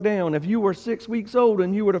down. If you were 6 weeks old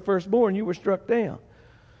and you were the firstborn, you were struck down.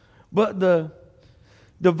 But the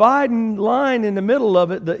dividing line in the middle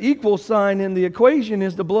of it, the equal sign in the equation,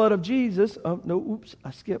 is the blood of Jesus.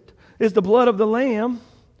 Is the blood of the Lamb,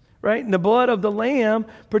 right? And the blood of the Lamb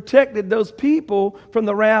protected those people from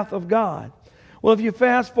the wrath of God. Well, if you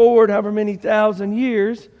fast forward however many thousand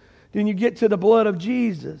years, then you get to the blood of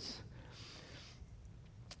Jesus.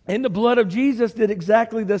 And the blood of Jesus did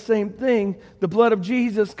exactly the same thing. The blood of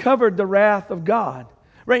Jesus covered the wrath of God.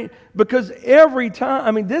 Right? Because every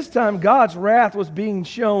time, this time God's wrath was being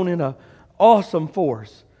shown in an awesome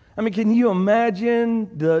force. Can you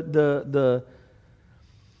imagine the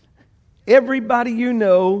everybody you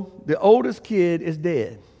know, the oldest kid is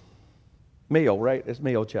dead. Male, right? It's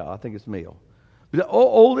male child. I think it's male. The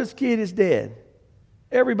oldest kid is dead.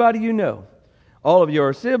 Everybody you know. All of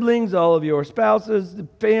your siblings, all of your spouses, the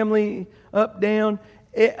family, up, down.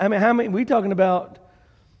 How many? We talking about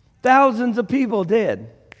thousands of people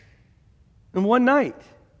dead in one night.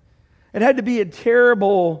 It had to be a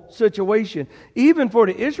terrible situation. Even for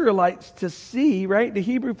the Israelites to see, right? The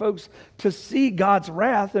Hebrew folks to see God's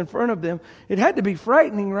wrath in front of them. It had to be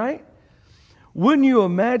frightening, right? Wouldn't you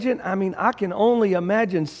imagine? I can only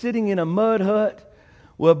imagine sitting in a mud hut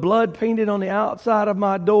with blood painted on the outside of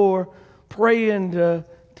my door, praying to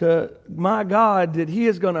my God that He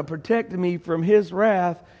is going to protect me from His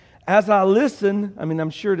wrath. As I listen,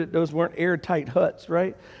 I'm sure that those weren't airtight huts,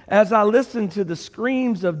 right? As I listen to the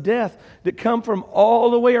screams of death that come from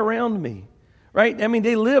all the way around me, right?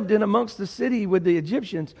 They lived in amongst the city with the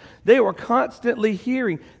Egyptians. They were constantly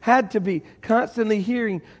hearing, had to be constantly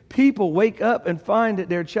hearing people wake up and find that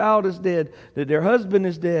their child is dead, that their husband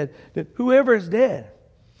is dead, that whoever is dead.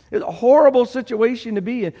 It's a horrible situation to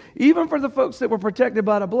be in, even for the folks that were protected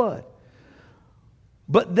by the blood.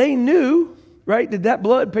 But they knew, right, that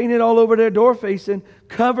blood painted all over their door facing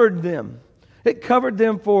covered them. It covered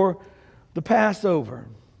them for the Passover,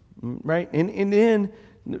 right? And then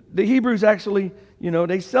the Hebrews actually,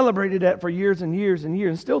 they celebrated that for years and years and years,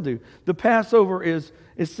 and still do. The Passover is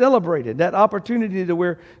celebrated, that opportunity to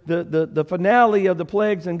where the finale of the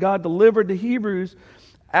plagues, and God delivered the Hebrews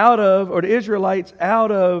the Israelites out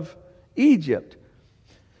of Egypt.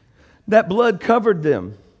 That blood covered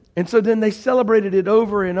them. And so then they celebrated it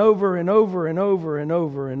over and over and over and over and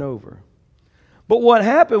over and over. But what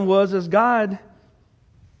happened was, as God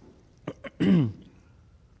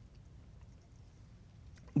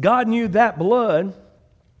God knew that blood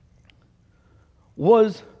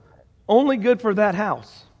was only good for that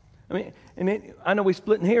house. I know we're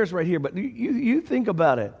splitting hairs right here, but you think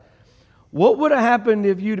about it. What would have happened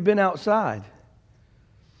if you'd have been outside?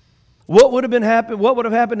 What would have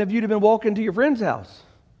happened if you'd have been walking to your friend's house?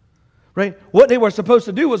 Right? What they were supposed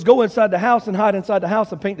to do was go inside the house and hide inside the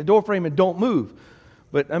house and paint the door frame and don't move.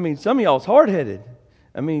 But some of y'all's hard-headed.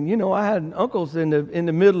 I had uncles in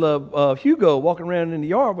the middle of Hugo walking around in the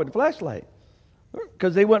yard with a flashlight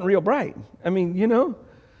because they wasn't real bright. And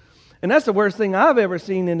that's the worst thing I've ever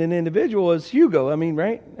seen in an individual is Hugo.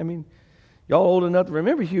 Right? Y'all old enough to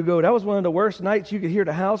remember Hugo. That was one of the worst nights. You could hear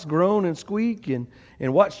the house groan and squeak and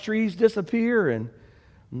watch trees disappear. And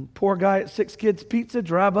poor guy at Six Kids Pizza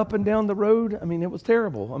drive up and down the road. It was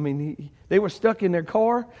terrible. They were stuck in their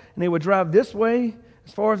car, and they would drive this way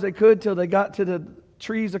as far as they could till they got to the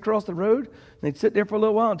trees across the road. And they'd sit there for a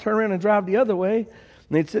little while and turn around and drive the other way. And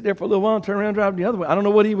they'd sit there for a little while and turn around and drive the other way. I don't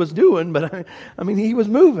know what he was doing, but he was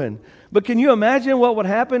moving. But can you imagine what would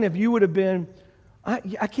happen if you would have been,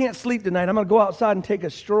 I can't sleep tonight. I'm going to go outside and take a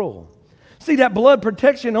stroll. See, that blood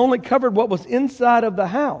protection only covered what was inside of the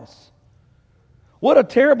house. What a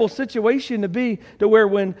terrible situation to be to where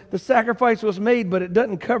when the sacrifice was made, but it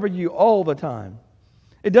doesn't cover you all the time.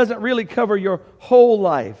 It doesn't really cover your whole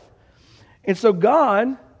life. And so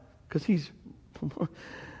God, because He's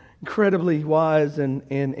incredibly wise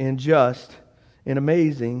and just and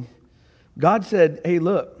amazing, God said, hey,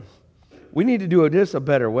 look, we need to do this a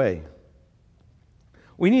better way.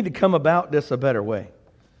 We need to come about this a better way.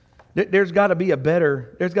 There's got to be a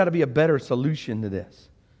better solution to this.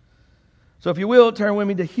 So if you will, turn with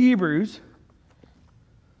me to Hebrews.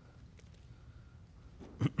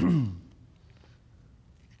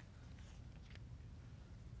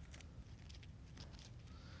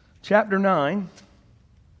 Chapter 9.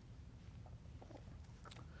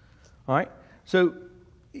 All right. So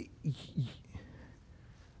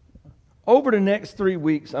over the next 3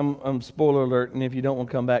 weeks, I'm spoiler alert, and if you don't want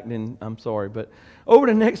to come back, then I'm sorry. But over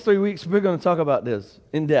the next 3 weeks, we're going to talk about this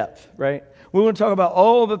in depth, right? We're going to talk about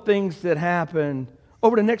all the things that happened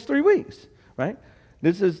over the next 3 weeks, right?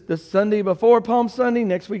 This is the Sunday before Palm Sunday.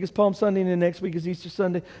 Next week is Palm Sunday, and the next week is Easter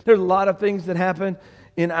Sunday. There's a lot of things that happen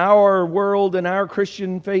in our world and our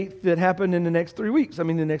Christian faith that happened in the next 3 weeks. I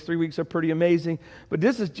mean, the next 3 weeks are pretty amazing. But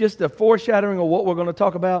this is just a foreshadowing of what we're going to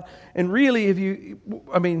talk about. And really,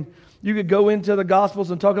 you could go into the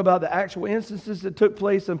Gospels and talk about the actual instances that took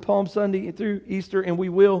place on Palm Sunday through Easter, and we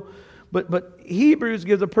will. But Hebrews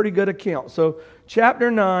gives a pretty good account. So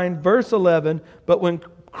chapter 9, verse 11, but when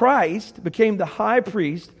Christ became the high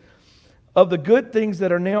priest of the good things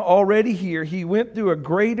that are now already here, he went through a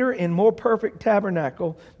greater and more perfect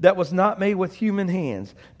tabernacle that was not made with human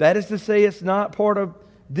hands. That is to say, it's not part of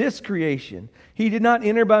this creation. He did not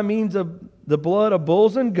enter by means of the blood of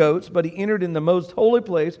bulls and goats, but he entered in the most holy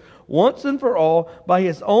place once and for all by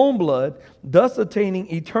his own blood, thus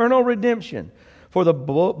attaining eternal redemption. For the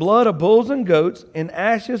blood of bulls and goats and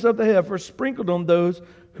ashes of the heifer sprinkled on those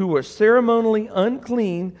who were ceremonially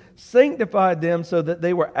unclean, sanctified them so that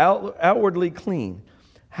they were outwardly clean.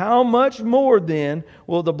 How much more then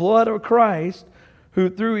will the blood of Christ, who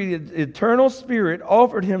through his eternal Spirit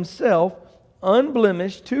offered himself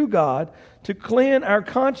unblemished to God, to cleanse our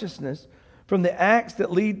consciousness from the acts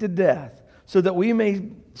that lead to death, so that we may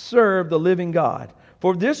serve the living God.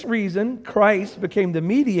 For this reason, Christ became the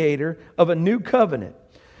mediator of a new covenant.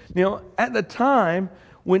 You know, at the time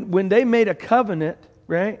when they made a covenant,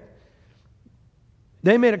 right?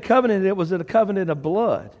 They made a covenant, it was a covenant of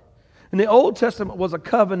blood. And the Old Testament was a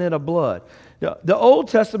covenant of blood. The Old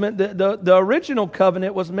Testament, the original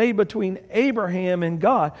covenant was made between Abraham and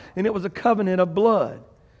God, and it was a covenant of blood.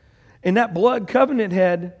 And that blood covenant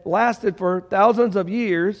had lasted for thousands of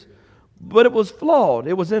years, but it was flawed.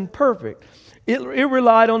 It was imperfect. It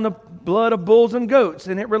relied on the blood of bulls and goats,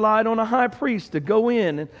 and it relied on a high priest to go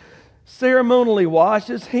in and ceremonially wash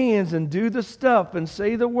his hands and do the stuff and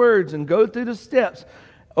say the words and go through the steps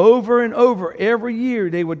over and over. Every year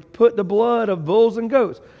they would put the blood of bulls and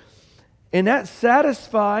goats. And that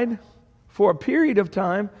satisfied for a period of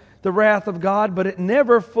time the wrath of God, but it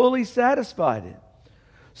never fully satisfied it.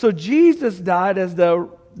 So Jesus died as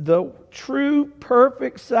the true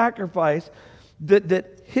perfect sacrifice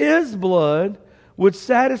that his blood would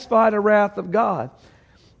satisfy the wrath of God.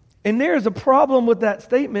 And there's a problem with that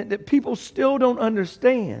statement that people still don't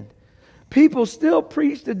understand. People still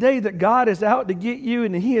preach today that God is out to get you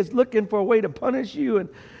and he is looking for a way to punish you.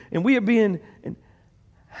 And we are being... And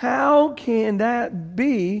how can that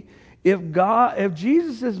be if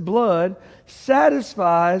Jesus' blood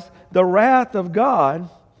satisfies the wrath of God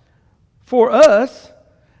for us?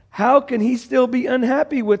 How can he still be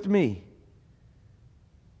unhappy with me?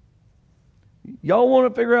 Y'all want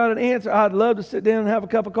to figure out an answer? I'd love to sit down and have a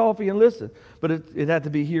cup of coffee and listen. But it had to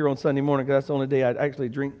be here on Sunday morning because that's the only day I actually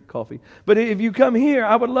drink coffee. But if you come here,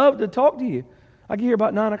 I would love to talk to you. I get here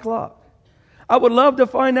about 9 o'clock. I would love to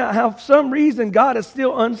find out how for some reason God is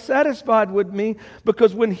still unsatisfied with me,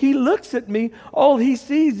 because when he looks at me, all he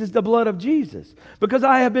sees is the blood of Jesus. Because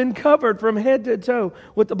I have been covered from head to toe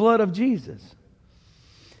with the blood of Jesus.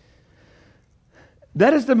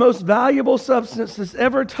 That is the most valuable substance that's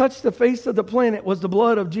ever touched the face of the planet, was the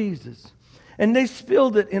blood of Jesus. And they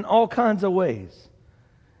spilled it in all kinds of ways.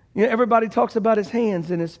 You know, everybody talks about his hands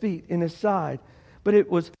and his feet and his side. But it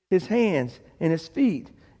was his hands and his feet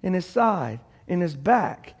and his side and his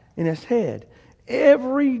back and his head.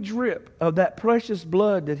 Every drip of that precious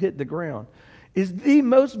blood that hit the ground is the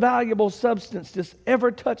most valuable substance that's ever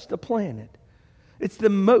touched the planet. It's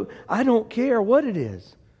I don't care what it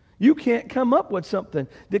is. You can't come up with something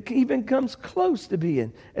that even comes close to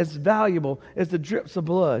being as valuable as the drips of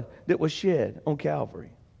blood that was shed on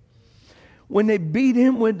Calvary. When they beat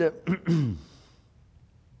him with the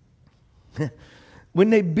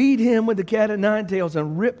cat o' nine tails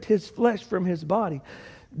and ripped his flesh from his body,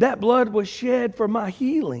 that blood was shed for my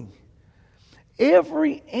healing.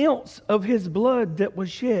 Every ounce of his blood that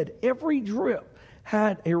was shed, every drip,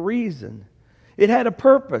 had a reason. It had a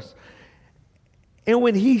purpose. And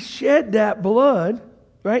when he shed that blood,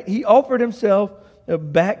 right, he offered himself,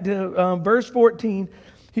 back to verse 14,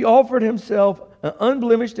 he offered himself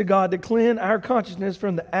unblemished to God to cleanse our consciousness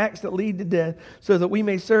from the acts that lead to death, so that we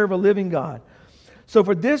may serve a living God. So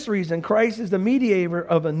for this reason, Christ is the mediator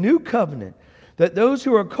of a new covenant, that those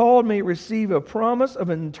who are called may receive a promise of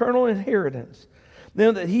an eternal inheritance.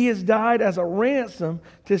 Now that he has died as a ransom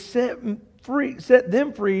to set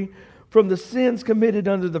them free from the sins committed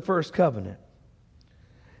under the first covenant.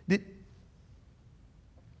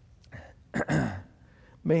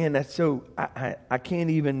 Man, that's so... I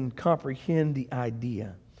can't even comprehend the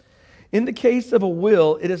idea. In the case of a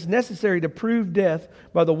will, it is necessary to prove death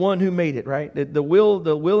by the one who made it, right? The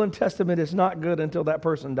will and testament is not good until that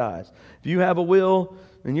person dies. If you have a will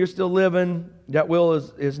and you're still living, that will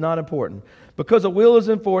is not important. because a will is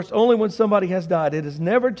enforced only when somebody has died. It has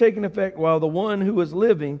never taken effect while the one who is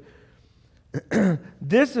living.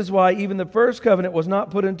 This is why even the first covenant was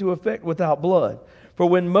not put into effect without blood. For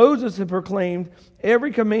when Moses had proclaimed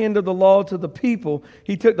every command of the law to the people,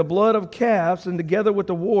 he took the blood of calves and together with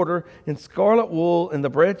the water and scarlet wool and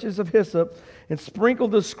the branches of hyssop and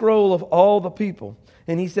sprinkled the scroll of all the people.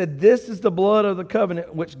 And he said, "This is the blood of the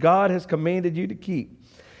covenant which God has commanded you to keep."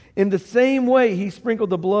 In the same way, he sprinkled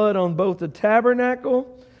the blood on both the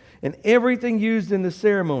tabernacle and everything used in the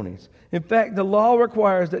ceremonies. In fact, the law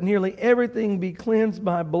requires that nearly everything be cleansed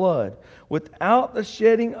by blood. Without the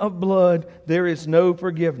shedding of blood, there is no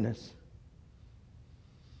forgiveness.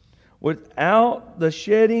 Without the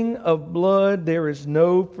shedding of blood, there is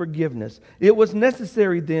no forgiveness. It was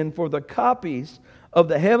necessary then for the copies of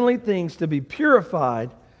the heavenly things to be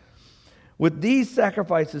purified with these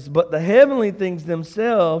sacrifices, but the heavenly things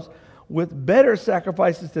themselves with better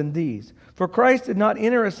sacrifices than these. For Christ did not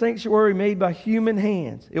enter a sanctuary made by human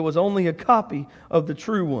hands. It was only a copy of the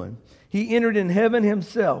true one. He entered in heaven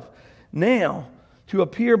himself, now to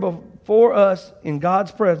appear before us in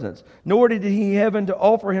God's presence. Nor did he heaven to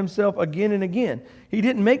offer himself again and again. He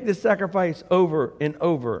didn't make this sacrifice over and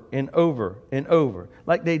over and over and over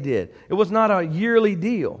like they did. It was not a yearly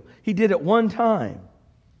deal. He did it one time.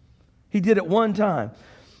 He did it one time.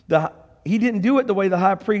 He didn't do it the way the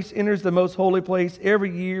high priest enters the most holy place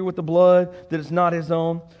every year with the blood that is not his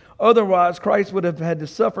own. Otherwise, Christ would have had to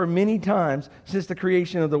suffer many times since the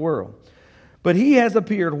creation of the world. But he has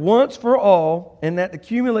appeared once for all in that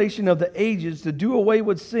accumulation of the ages to do away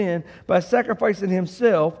with sin by sacrificing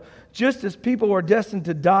himself, just as people are destined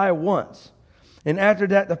to die once, and after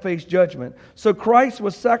that to face judgment. So Christ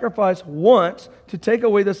was sacrificed once to take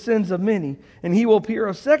away the sins of many, and he will appear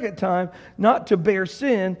a second time, not to bear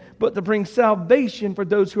sin, but to bring salvation for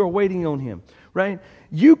those who are waiting on him. Right?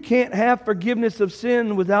 You can't have forgiveness of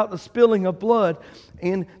sin without the spilling of blood.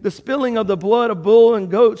 And the spilling of the blood of bull and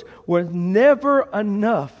goats was never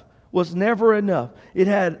enough. It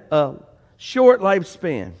had a short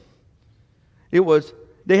lifespan.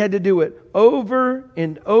 They had to do it over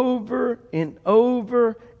and over and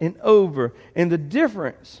over and over. And the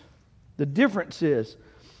difference is,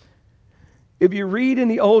 if you read in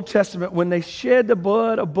the Old Testament, when they shed the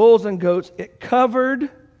blood of bulls and goats, it covered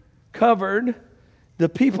the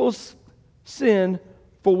people's sin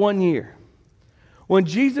for 1 year. When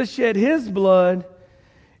Jesus shed his blood,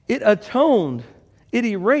 it atoned, it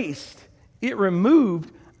erased, it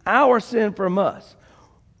removed our sin from us.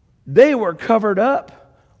 They were covered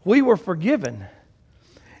up. We were forgiven.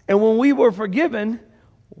 And when we were forgiven,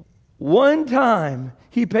 one time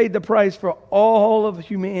he paid the price for all of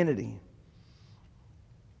humanity.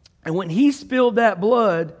 And when he spilled that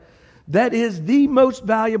blood, that is the most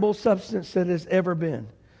valuable substance that has ever been.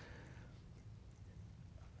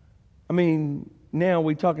 I mean, now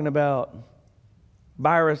we're talking about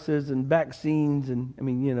viruses and vaccines, and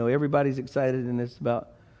everybody's excited, and it's about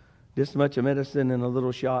this much of medicine and a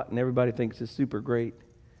little shot, and everybody thinks it's super great.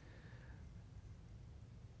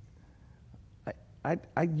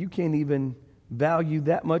 You can't even value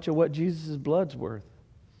that much of what Jesus' blood's worth.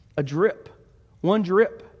 A drip, one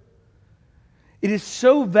drip. It is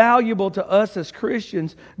so valuable to us as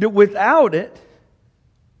Christians that without it,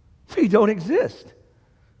 we don't exist.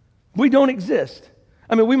 We don't exist.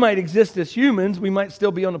 I mean, we might exist as humans. We might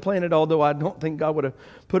still be on the planet, although I don't think God would have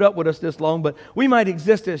put up with us this long. But we might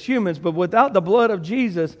exist as humans. But without the blood of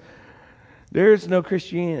Jesus, there's no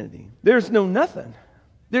Christianity. There's no nothing.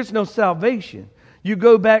 There's no salvation. You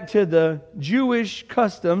go back to the Jewish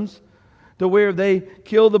customs to where they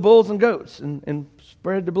kill the bulls and goats and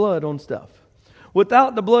spread the blood on stuff.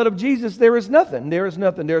 Without the blood of Jesus, there is nothing. There is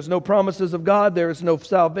nothing. There is no promises of God. There is no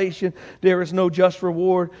salvation. There is no just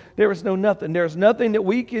reward. There is no nothing. There is nothing that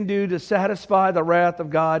we can do to satisfy the wrath of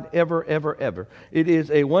God ever, ever, ever. It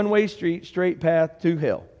is a one-way street, straight path to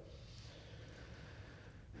hell.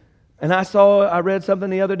 And I read something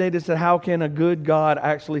the other day that said, how can a good God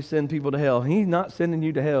actually send people to hell? He's not sending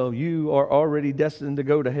you to hell. You are already destined to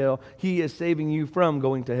go to hell. He is saving you from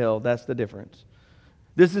going to hell. That's the difference.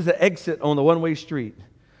 This is the exit on the one-way street.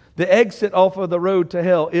 The exit off of the road to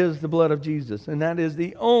hell is the blood of Jesus. And that is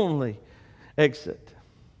the only exit.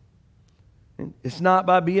 And it's not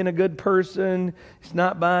by being a good person. It's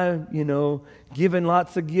not by, giving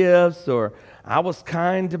lots of gifts or I was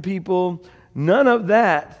kind to people. None of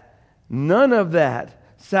that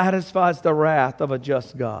satisfies the wrath of a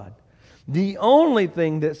just God. The only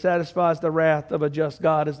thing that satisfies the wrath of a just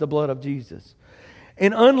God is the blood of Jesus.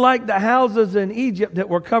 And unlike the houses in Egypt that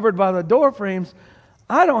were covered by the door frames,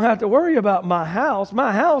 I don't have to worry about my house.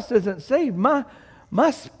 My house isn't saved.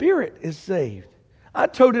 My spirit is saved. I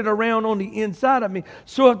tote it around on the inside of me.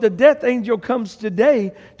 So if the death angel comes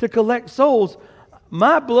today to collect souls,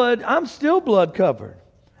 my blood, I'm still blood covered.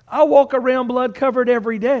 I walk around blood covered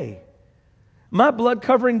every day. My blood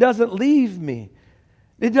covering doesn't leave me.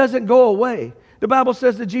 It doesn't go away. The Bible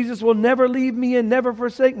says that Jesus will never leave me and never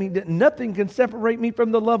forsake me, that nothing can separate me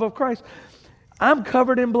from the love of Christ. I'm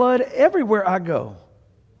covered in blood everywhere I go.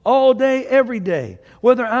 All day, every day.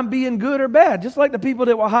 Whether I'm being good or bad. Just like the people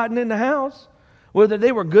that were hiding in the house. Whether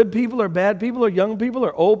they were good people or bad people or young people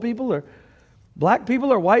or old people or black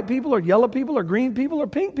people or white people or yellow people or green people or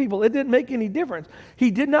pink people. It didn't make any difference. He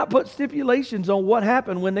did not put stipulations on what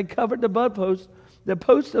happened when they covered the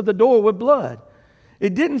post of the door with blood.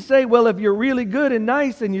 It didn't say, well, if you're really good and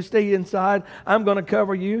nice and you stay inside, I'm going to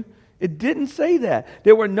cover you. It didn't say that.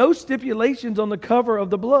 There were no stipulations on the cover of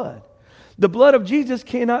the blood. The blood of Jesus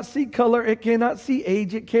cannot see color, it cannot see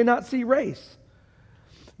age, it cannot see race.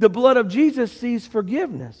 The blood of Jesus sees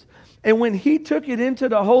forgiveness. And when he took it into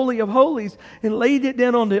the Holy of Holies and laid it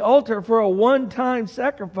down on the altar for a one-time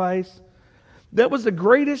sacrifice, that was the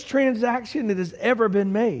greatest transaction that has ever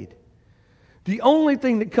been made. The only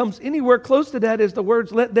thing that comes anywhere close to that is the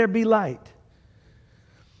words, "Let there be light."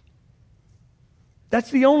 That's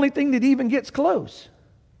the only thing that even gets close.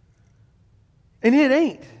 And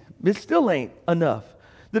it still ain't enough.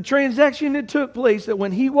 The transaction that took place, that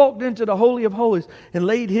when he walked into the Holy of Holies and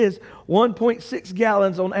laid his 1.6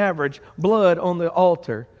 gallons on average blood on the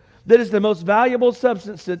altar, that is the most valuable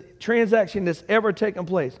substance transaction that's ever taken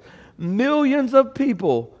place. Millions of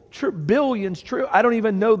people, billions, I don't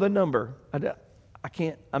even know the number.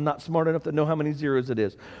 I'm not smart enough to know how many zeros it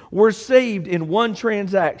is. Were saved in one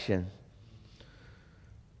transaction.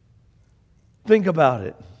 Think about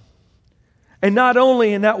it. And not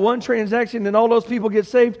only in that one transaction and all those people get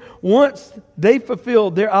saved, once they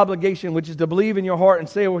fulfilled their obligation, which is to believe in your heart and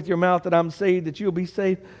say with your mouth that I'm saved, that you'll be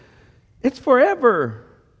saved, it's forever.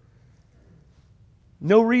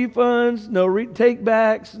 No refunds, no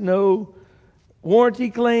take-backs, no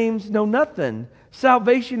warranty claims, no nothing.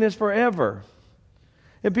 Salvation is forever.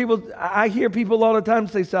 And I hear people all the time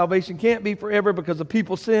say salvation can't be forever because if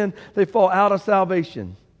people sin, they fall out of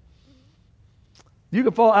salvation. You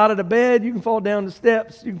can fall out of the bed, you can fall down the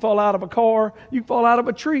steps, you can fall out of a car, you can fall out of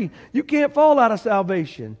a tree. You can't fall out of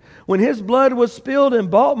salvation. When his blood was spilled and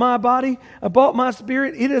bought my body, bought my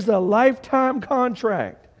spirit, it is a lifetime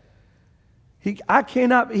contract. He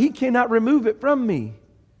cannot remove it from me.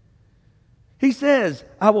 He says,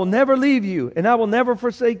 I will never leave you and I will never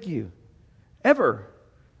forsake you. Ever.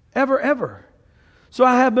 Ever, ever. So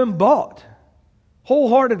I have been bought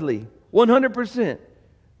wholeheartedly, 100%,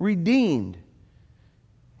 redeemed,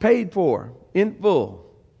 paid for in full.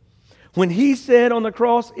 When he said on the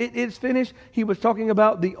cross, it is finished, he was talking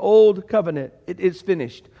about the old covenant. It is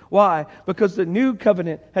finished. Why? Because the new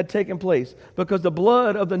covenant had taken place. Because the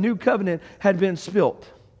blood of the new covenant had been spilt.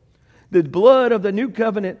 The blood of the new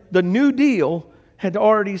covenant, the new deal, had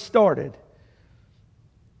already started.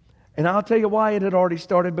 And I'll tell you why it had already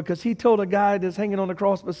started. Because he told a guy that's hanging on the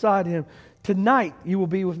cross beside him, tonight you will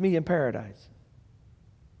be with me in paradise.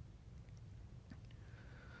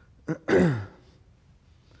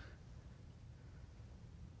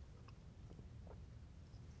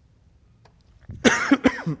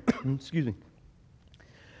 Excuse me.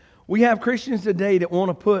 We have Christians today that want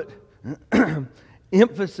to put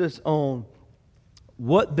emphasis on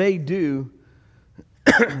what they do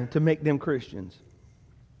to make them Christians.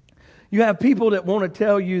 You have people that want to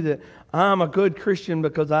tell you that I'm a good Christian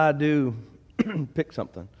because I do pick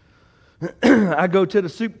something. I go to the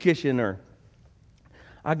soup kitchen, or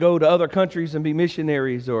I go to other countries and be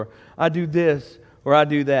missionaries, or I do this or I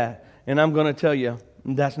do that. And I'm going to tell you,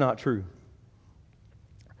 that's not true.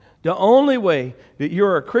 The only way that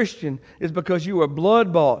you're a Christian is because you were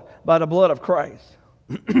blood bought by the blood of Christ.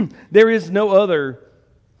 There is no other.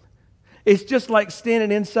 It's just like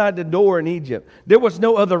standing inside the door in Egypt. There was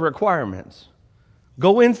no other requirements.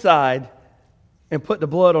 Go inside and put the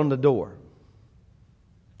blood on the door.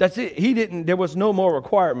 That's it. There was no more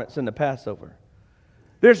requirements in the Passover.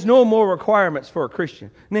 There's no more requirements for a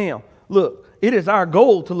Christian. Now, look, it is our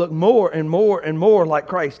goal to look more and more and more like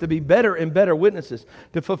Christ, to be better and better witnesses,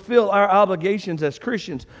 to fulfill our obligations as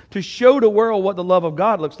Christians, to show the world what the love of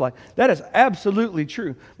God looks like. That is absolutely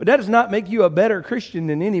true. But that does not make you a better Christian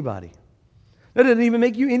than anybody. That doesn't even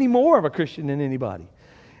make you any more of a Christian than anybody.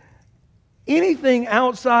 Anything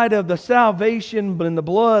outside of the salvation and the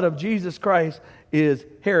blood of Jesus Christ is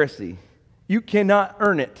heresy. You cannot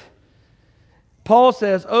earn it. Paul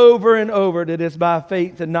says over and over that it's by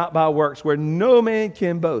faith and not by works, where no man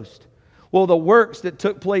can boast. Well, the works that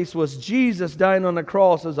took place was Jesus dying on the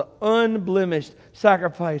cross as an unblemished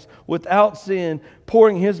sacrifice without sin,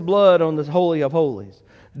 pouring His blood on the Holy of Holies.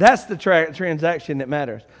 That's the transaction that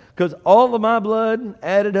matters. Because all of my blood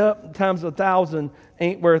added up times 1,000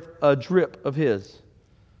 ain't worth a drip of His.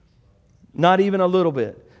 Not even a little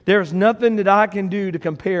bit. There's nothing that I can do to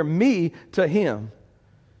compare me to Him.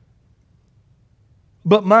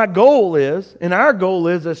 But my goal is, and our goal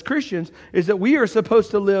is as Christians, is that we are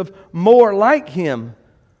supposed to live more like Him.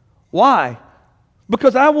 Why?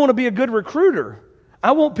 Because I want to be a good recruiter.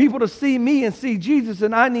 I want people to see me and see Jesus,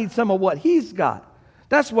 and I need some of what He's got.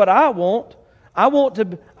 That's what I want. I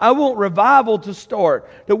want revival to start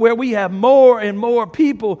to where we have more and more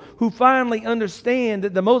people who finally understand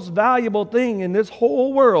that the most valuable thing in this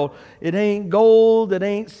whole world, it ain't gold, it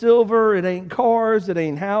ain't silver, it ain't cars, it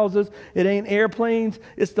ain't houses, it ain't airplanes,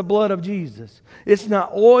 it's the blood of Jesus. It's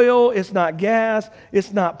not oil, it's not gas,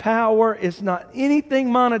 it's not power, it's not anything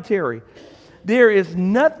monetary. There is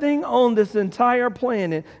nothing on this entire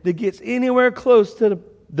planet that gets anywhere close to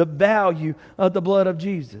the value of the blood of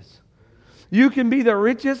Jesus. You can be the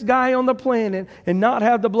richest guy on the planet and not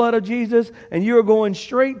have the blood of Jesus, and you are going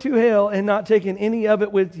straight to hell and not taking any of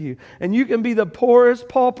it with you. And you can be the poorest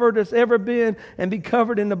pauper that's ever been and be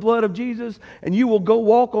covered in the blood of Jesus, and you will go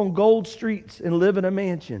walk on gold streets and live in a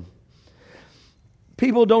mansion.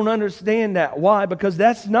 People don't understand that. Why? Because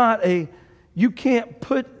that's not you can't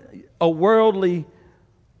put a worldly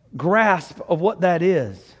grasp of what that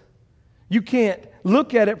is. You can't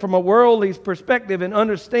look at it from a worldly perspective and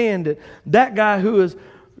understand that that guy who is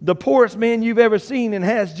the poorest man you've ever seen and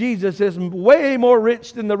has Jesus is way more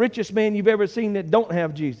rich than the richest man you've ever seen that don't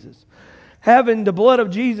have Jesus. Having the blood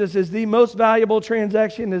of Jesus is the most valuable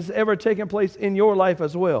transaction that's ever taken place in your life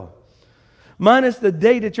as well. Minus the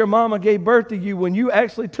day that your mama gave birth to you, when you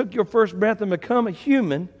actually took your first breath and become a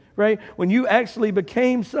human, right? When you actually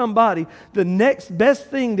became somebody, the next best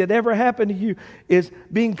thing that ever happened to you is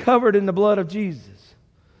being covered in the blood of Jesus.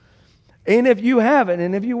 And if you haven't,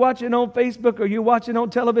 and if you're watching on Facebook or you're watching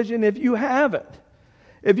on television, if you haven't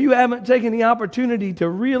taken the opportunity to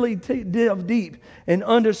really delve deep and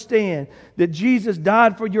understand that Jesus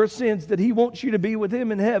died for your sins, that He wants you to be with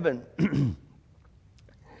Him in heaven,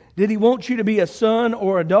 that He wants you to be a son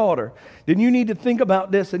or a daughter, then you need to think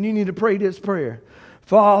about this and you need to pray this prayer.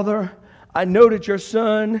 Father, I know that your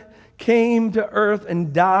Son came to earth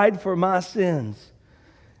and died for my sins,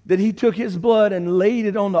 that He took His blood and laid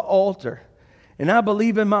it on the altar. And I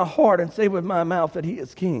believe in my heart and say with my mouth that He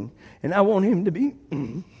is King. And I want Him to be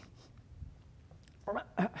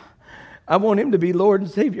Lord and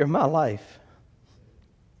Savior of my life.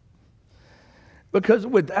 Because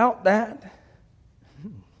without that,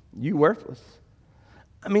 you're worthless.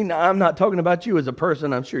 I mean, I'm not talking about you as a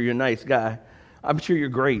person. I'm sure you're a nice guy. I'm sure you're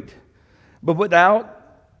great. But without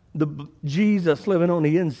the Jesus living on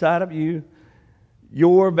the inside of you,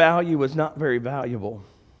 your value is not very valuable.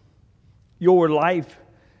 Your life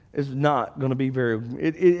is not going to be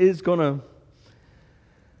it is going to,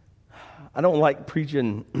 I don't like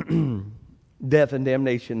preaching death and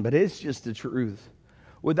damnation, but it's just the truth.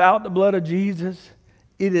 Without the blood of Jesus,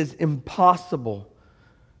 it is impossible.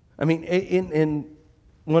 I mean, in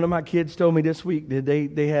one of my kids told me this week that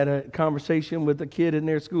they had a conversation with a kid in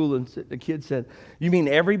their school, and the kid said, "You mean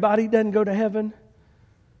everybody doesn't go to heaven?"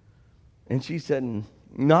 And she said,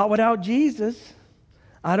 "Not without Jesus.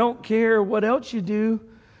 I don't care what else you do."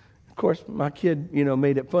 Of course, my kid,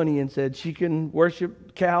 made it funny and said she can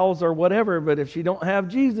worship cows or whatever, but if she don't have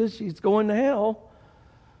Jesus, she's going to hell.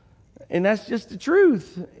 And that's just the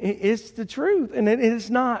truth. It's the truth. And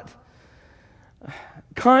it's not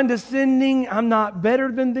condescending. I'm not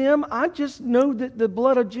better than them. I just know that the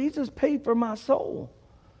blood of Jesus paid for my soul.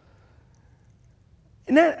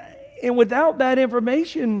 And without that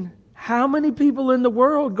information, how many people in the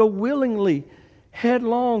world go willingly,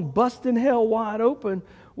 headlong, busting hell wide open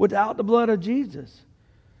without the blood of Jesus?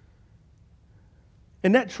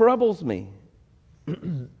 And that troubles me.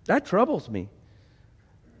 That troubles me.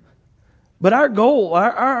 But our goal,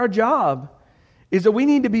 our job, is that we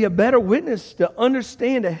need to be a better witness to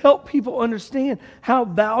understand, to help people understand how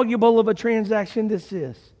valuable of a transaction this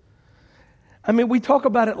is. I mean, we talk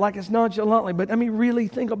about it like it's nonchalantly, but really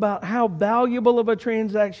think about how valuable of a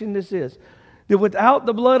transaction this is. That without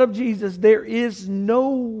the blood of Jesus, there is no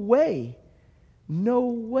way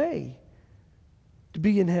to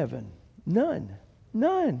be in heaven. None.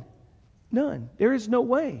 There is no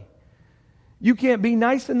way. You can't be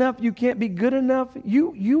nice enough. You can't be good enough.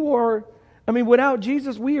 You are, without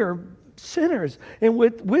Jesus, we are sinners. And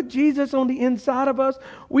with Jesus on the inside of us,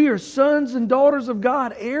 we are sons and daughters of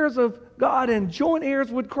God, heirs of God, and joint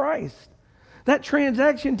heirs with Christ. That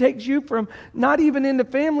transaction takes you from not even in the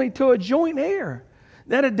family to a joint heir.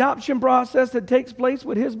 That adoption process that takes place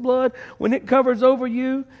with his blood, when it covers over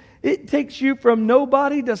you, it takes you from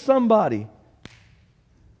nobody to somebody.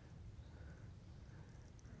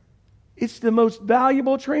 It's the most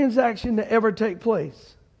valuable transaction to ever take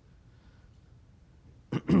place.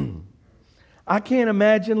 I can't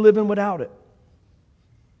imagine living without it.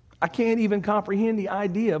 I can't even comprehend the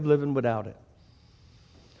idea of living without it.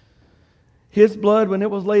 His blood, when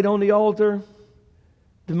it was laid on the altar,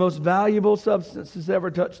 the most valuable substance that's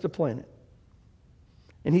ever touched the planet.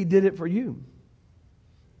 And he did it for you.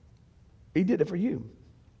 He did it for you.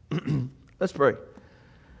 Let's pray.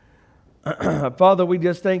 Father, we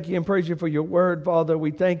just thank you and praise you for your word. Father,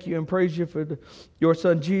 we thank you and praise you for your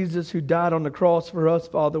son Jesus who died on the cross for us.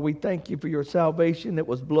 Father, we thank you for your salvation that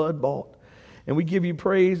was blood bought. And we give you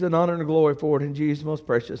praise and honor and glory for it in Jesus' most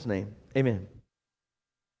precious name. Amen.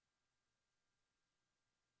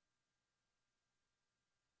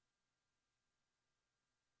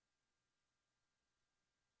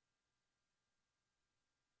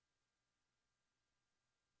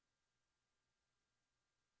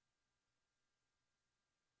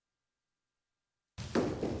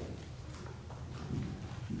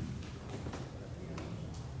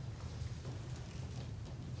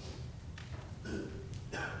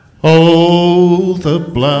 Oh, the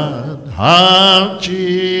blood of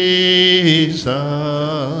Jesus.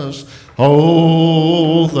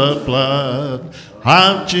 Oh, the blood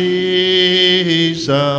of Jesus.